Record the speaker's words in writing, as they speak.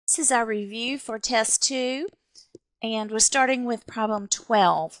This is our review for test 2, and we're starting with problem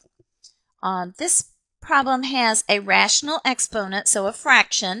 12. This problem has a rational exponent, so a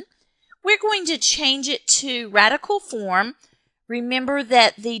fraction. We're going to change it to radical form. Remember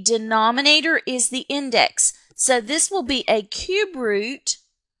that the denominator is the index, so this will be a cube root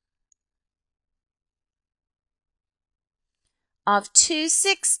of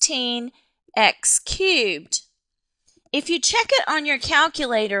 216x cubed. If you check it on your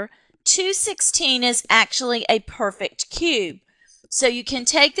calculator, 216 is actually a perfect cube. So you can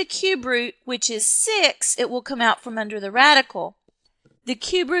take the cube root, which is 6, it will come out from under the radical. The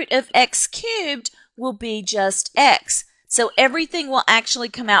cube root of x cubed will be just x. So everything will actually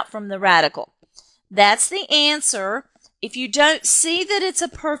come out from the radical. That's the answer. If you don't see that it's a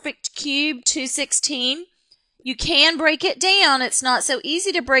perfect cube, 216, you can break it down. It's not so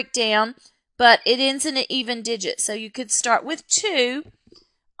easy to break down, but it ends in an even digit. So you could start with 2.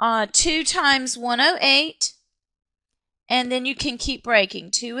 2 times 108, and then you can keep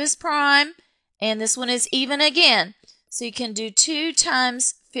breaking. 2 is prime, and this one is even again. So you can do 2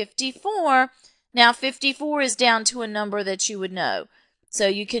 times 54. Now 54 is down to a number that you would know. So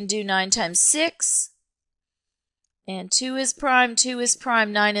you can do 9 times 6, and 2 is prime,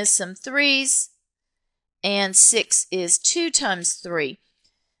 9 is some 3's, and 6 is 2 times 3.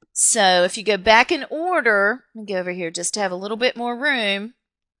 So if you go back in order, let me go over here just to have a little bit more room.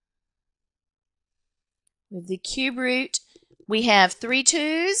 With the cube root, we have 3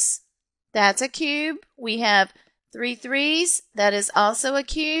 2's, that's a cube. We have 3 3's, that is also a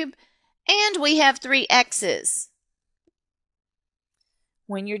cube. And we have 3 x's.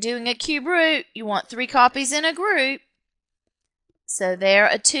 When you're doing a cube root, you want 3 copies in a group. So there,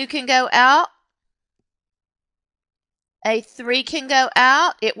 a 2 can go out. A 3 can go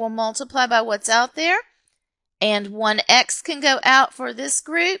out. It will multiply by what's out there. And 1x can go out for this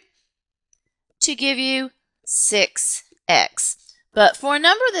group to give you 6x. But for a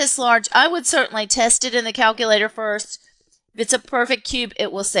number this large, I would certainly test it in the calculator first. If it's a perfect cube,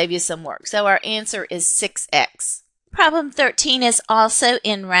 it will save you some work. So our answer is 6x. Problem 13 is also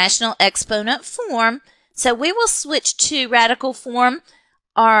in rational exponent form. So we will switch to radical form.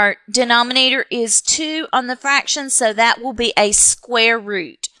 Our denominator is 2 on the fraction, so that will be a square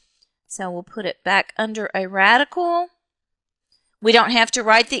root. So we'll put it back under a radical. We don't have to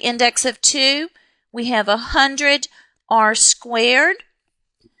write the index of 2. We have 100 r squared.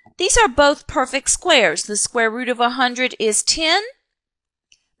 These are both perfect squares. The square root of 100 is 10.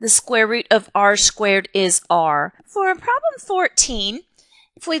 The square root of r squared is r. For problem 14,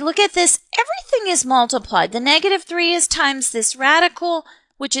 if we look at this, everything is multiplied. The negative 3 is times this radical,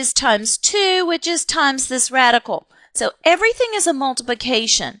 which is times 2, which is times this radical. So everything is a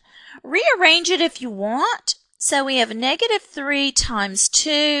multiplication. Rearrange it if you want. So we have negative 3 times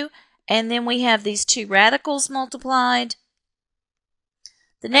 2, and then we have these 2 radicals multiplied.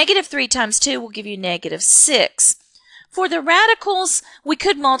 The negative 3 times 2 will give you negative 6. For the radicals, we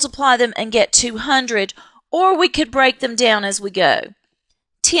could multiply them and get 200, or we could break them down as we go.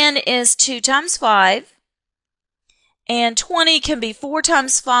 10 is 2 times 5. And 20 can be 4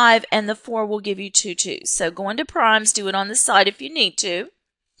 times 5, and the 4 will give you 2 2's. So go into primes, do it on the side if you need to.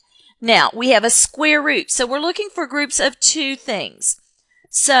 Now, we have a square root. So we're looking for groups of 2 things.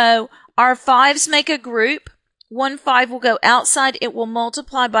 So our 5's make a group. 1 5 will go outside. It will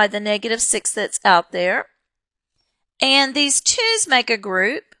multiply by the negative 6 that's out there. And these 2's make a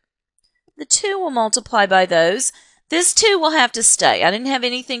group. The 2 will multiply by those. This 2 will have to stay. I didn't have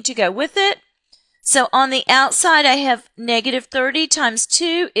anything to go with it. So on the outside, I have negative 30 times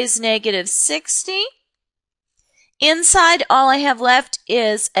 2 is negative 60. Inside, all I have left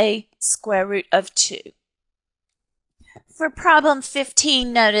is a square root of 2. For problem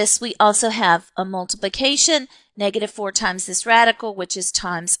 15, notice we also have a multiplication, negative 4 times this radical, which is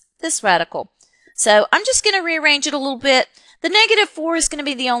times this radical. So I'm just going to rearrange it a little bit. The negative 4 is going to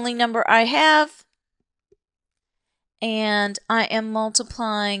be the only number I have. And I am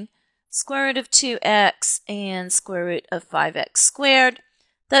multiplying square root of 2x and square root of 5x squared.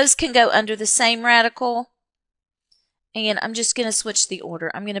 Those can go under the same radical. And I'm just going to switch the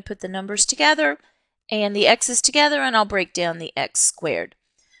order. I'm going to put the numbers together and the x's together, and I'll break down the x squared.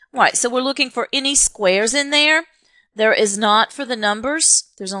 All right, so we're looking for any squares in there. There is not for the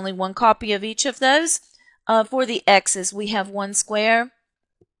numbers. There's only one copy of each of those. For the x's, we have 1 square.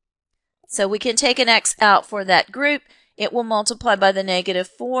 So we can take an x out for that group. It will multiply by the negative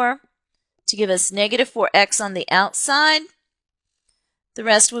 4 to give us negative 4x on the outside. The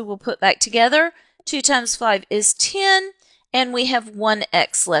rest we will put back together. 2 times 5 is 10, and we have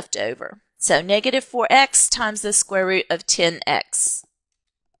 1x left over. So negative 4x times the square root of 10x.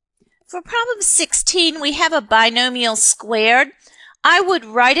 For problem 16, we have a binomial squared. I would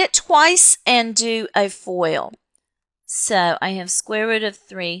write it twice and do a FOIL. So I have square root of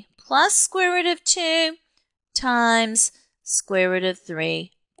 3 plus square root of 2 times square root of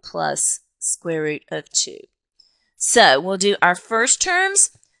 3 plus square root of 2. So we'll do our first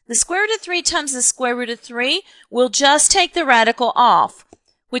terms. The square root of 3 times the square root of 3, we'll just take the radical off,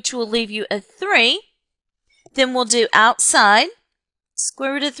 which will leave you a 3. Then we'll do outside.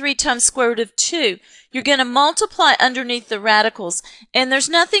 Square root of 3 times square root of 2. You're going to multiply underneath the radicals, and there's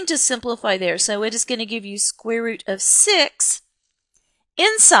nothing to simplify there, so it is going to give you square root of 6.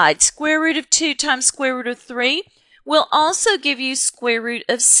 Inside, square root of 2 times square root of 3 will also give you square root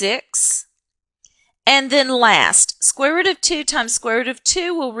of 6. And then last, square root of 2 times square root of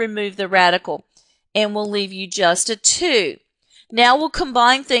 2 will remove the radical, and will leave you just a 2. Now we'll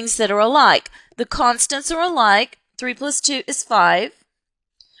combine things that are alike. The constants are alike. 3 plus 2 is 5.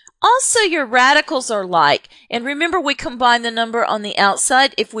 Also, your radicals are like, and remember we combine the number on the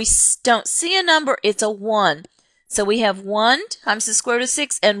outside. If we don't see a number, it's a 1. So we have 1 times the square root of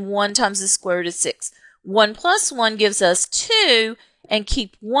 6 and 1 times the square root of 6. 1 plus 1 gives us 2, and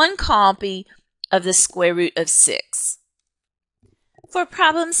keep 1 copy of the square root of 6. For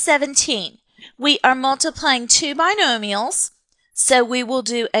problem 17, we are multiplying two binomials, so we will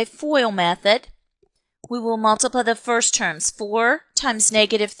do a FOIL method. We will multiply the first terms. 4 times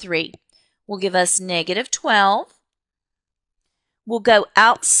negative 3 will give us negative 12. We'll go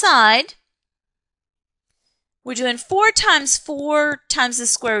outside. We're doing 4 times the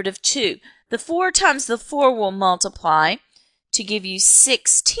square root of 2. The 4 times the 4 will multiply to give you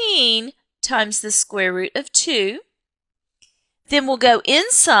 16 times the square root of 2. Then we'll go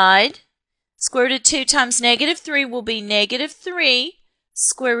inside. Square root of 2 times negative 3 will be negative 3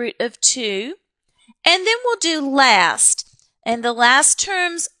 square root of 2. And then we'll do last. And the last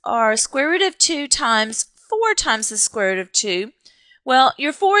terms are square root of 2 times 4 times the square root of 2. Well,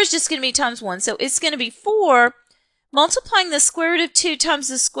 your 4 is just going to be times 1. So it's going to be 4. Multiplying the square root of 2 times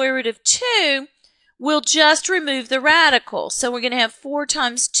the square root of 2 will just remove the radical. So we're going to have 4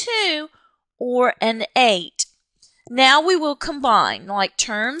 times 2 or an 8. Now we will combine like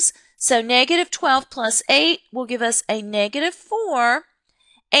terms. So negative 12 plus 8 will give us a negative 4.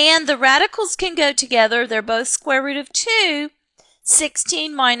 And the radicals can go together. They're both square root of 2.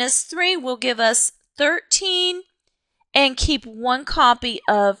 16 minus 3 will give us 13. And keep 1 copy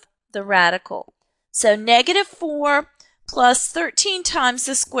of the radical. So negative 4 plus 13 times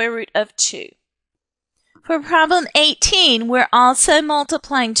the square root of 2. For problem 18, we're also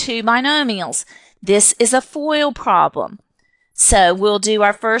multiplying two binomials. This is a FOIL problem. So we'll do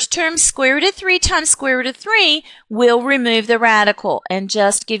our first term, square root of 3 times square root of 3. We'll remove the radical and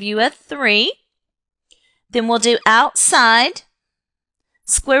just give you a 3. Then we'll do outside.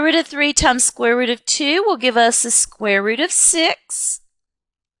 Square root of 3 times square root of 2 will give us the square root of 6.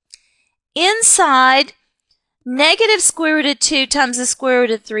 Inside, negative square root of 2 times the square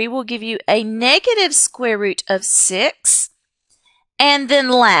root of 3 will give you a negative square root of 6. And then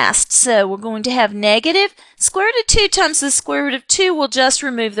last, so we're going to have negative square root of 2 times the square root of 2 will just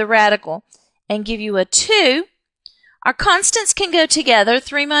remove the radical and give you a 2. Our constants can go together.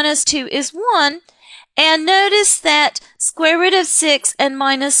 3 minus 2 is 1. And notice that square root of 6 and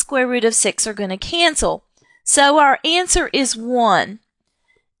minus square root of 6 are going to cancel. So our answer is 1.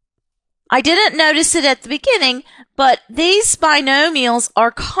 I didn't notice it at the beginning, but these binomials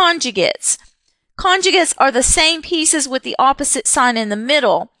are conjugates. Conjugates are the same pieces with the opposite sign in the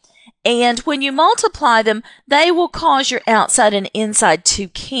middle. And when you multiply them, they will cause your outside and inside to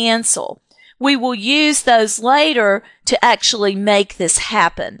cancel. We will use those later to actually make this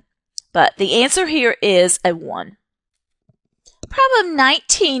happen. But the answer here is a 1. Problem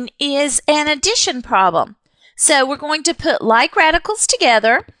 19 is an addition problem. So we're going to put like radicals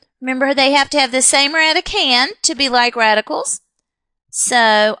together. Remember, they have to have the same radicand to be like radicals.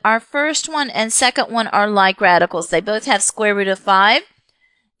 So our first one and second one are like radicals. They both have square root of 5.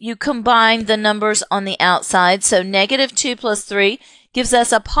 You combine the numbers on the outside. So negative 2 plus 3 gives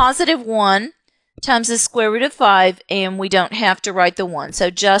us a positive 1 times the square root of 5, and we don't have to write the 1. So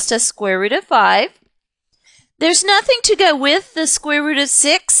just a square root of 5. There's nothing to go with the square root of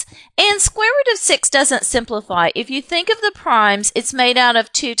 6, and square root of 6 doesn't simplify. If you think of the primes, it's made out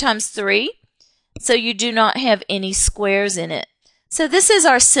of 2 times 3, so you do not have any squares in it. So this is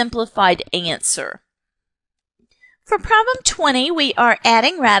our simplified answer. For problem 20, we are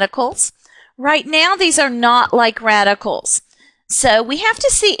adding radicals. Right now, these are not like radicals. So we have to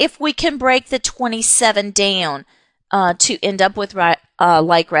see if we can break the 27 down to end up with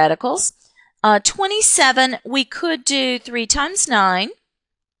like radicals. 27, we could do 3 times 9.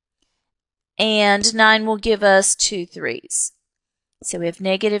 and 9 will give us 2 3s. So we have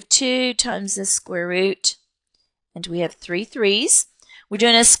 -2 times the square root, and we have 3 3s. We're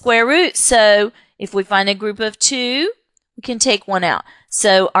doing a square root, so if we find a group of 2, we can take 1 out.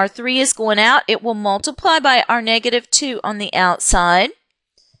 So our 3 is going out. It will multiply by our -2 on the outside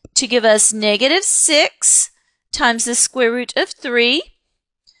to give us -6 times the square root of 3.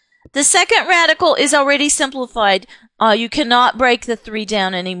 The second radical is already simplified. You cannot break the 3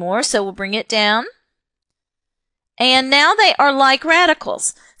 down anymore, so we'll bring it down. And now they are like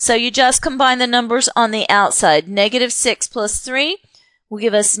radicals. So you just combine the numbers on the outside. -6 plus 3 will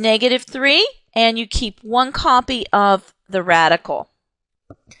give us -3, and you keep 1 copy of the radical.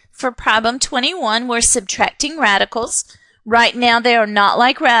 For problem 21, we're subtracting radicals. Right now they are not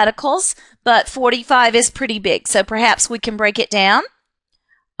like radicals, but 45 is pretty big, so perhaps we can break it down.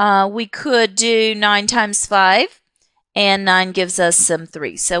 We could do 9 times 5, and 9 gives us some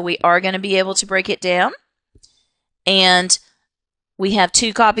 3. So we are going to be able to break it down. And we have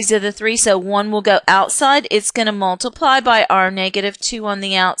 2 copies of the 3, so 1 will go outside. It's going to multiply by our -2 on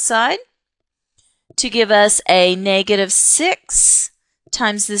the outside to give us a -6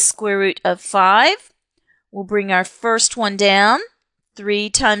 times the square root of 5. We'll bring our first one down, 3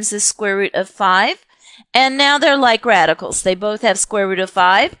 times the square root of 5. And now they're like radicals. They both have square root of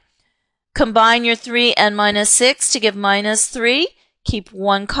 5. Combine your 3 and -6 to give -3. Keep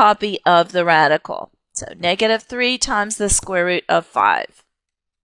 1 copy of the radical. So -3 times the square root of 5.